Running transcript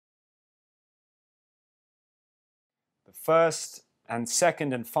the first and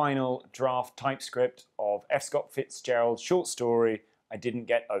second and final draft typescript of F. Scott Fitzgerald's short story, I Didn't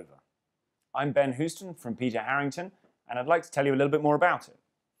Get Over. I'm Ben Houston from Peter Harrington, and I'd like to tell you a little bit more about it.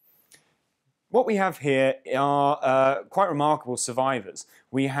 What we have here are quite remarkable survivors.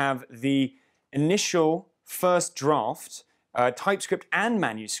 We have the initial first draft, typescript and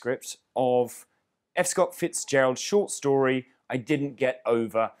manuscript of F. Scott Fitzgerald's short story, I Didn't Get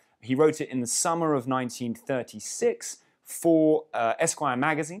Over. He wrote it in the summer of 1936 for Esquire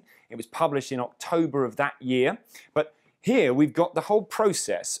magazine. It was published in October of that year. But here we've got the whole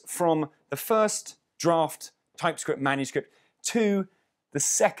process from the first draft typescript manuscript to the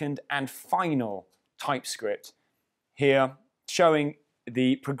second and final typescript, here showing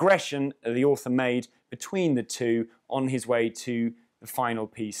the progression the author made between the two on his way to the final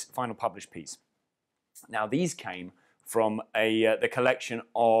piece, final published piece. Now these came from the collection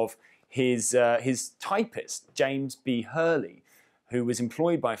of his typist, James B. Hurley, who was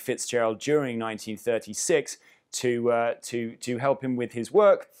employed by Fitzgerald during 1936 to help him with his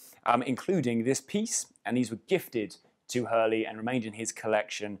work, including this piece, and these were gifted to Hurley and remained in his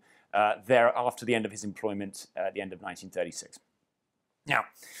collection there after the end of his employment at the end of 1936. Now,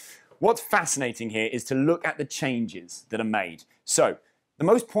 what's fascinating here is to look at the changes that are made. So, the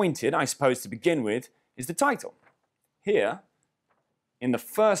most pointed, I suppose, to begin with, is the title. Here, in the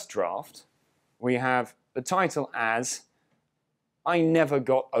first draft, we have the title as I Never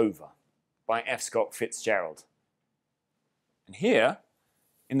Got Over by F. Scott Fitzgerald. And here,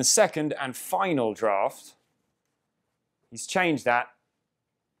 in the second and final draft, he's changed that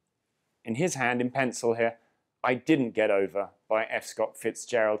in his hand in pencil here, I Didn't Get Over by F. Scott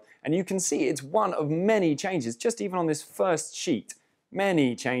Fitzgerald. And you can see it's one of many changes, just even on this first sheet.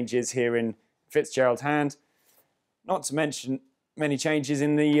 Many changes here in Fitzgerald's hand, not to mention many changes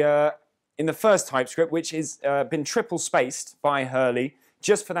in the first typescript, which has been triple spaced by Hurley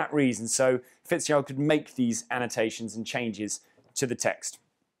just for that reason, so Fitzgerald could make these annotations and changes to the text.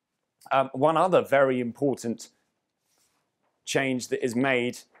 One other very important change that is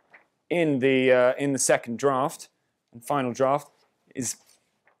made in the second draft and final draft is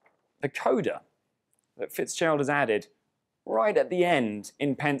the coda that Fitzgerald has added right at the end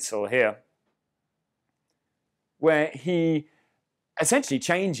in pencil here, where he essentially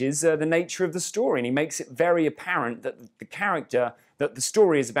changes the nature of the story, and he makes it very apparent that the character that the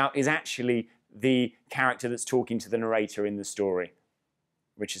story is about is actually the character that's talking to the narrator in the story,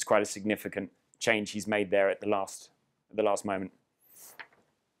 which is quite a significant change he's made there at the last moment.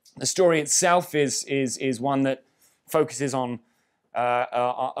 The story itself is one that focuses on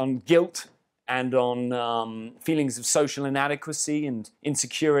guilt and on feelings of social inadequacy and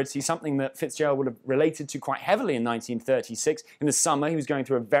insecurity, something that Fitzgerald would have related to quite heavily in 1936. In the summer, he was going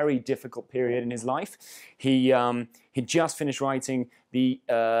through a very difficult period in his life. He'd just finished writing the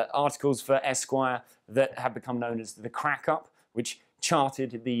articles for Esquire that have become known as the crack-up, which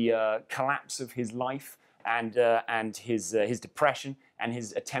charted the collapse of his life and his depression and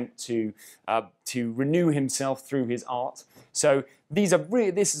his attempt to renew himself through his art. So this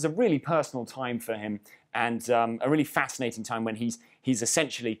is a really personal time for him, and a really fascinating time when he's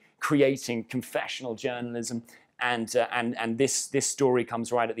essentially creating confessional journalism, and this story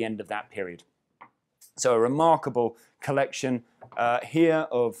comes right at the end of that period. So a remarkable collection here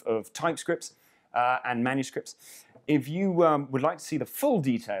of typescripts and manuscripts. If you would like to see the full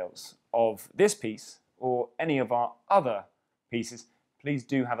details of this piece or any of our other pieces, please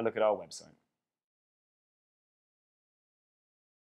do have a look at our website.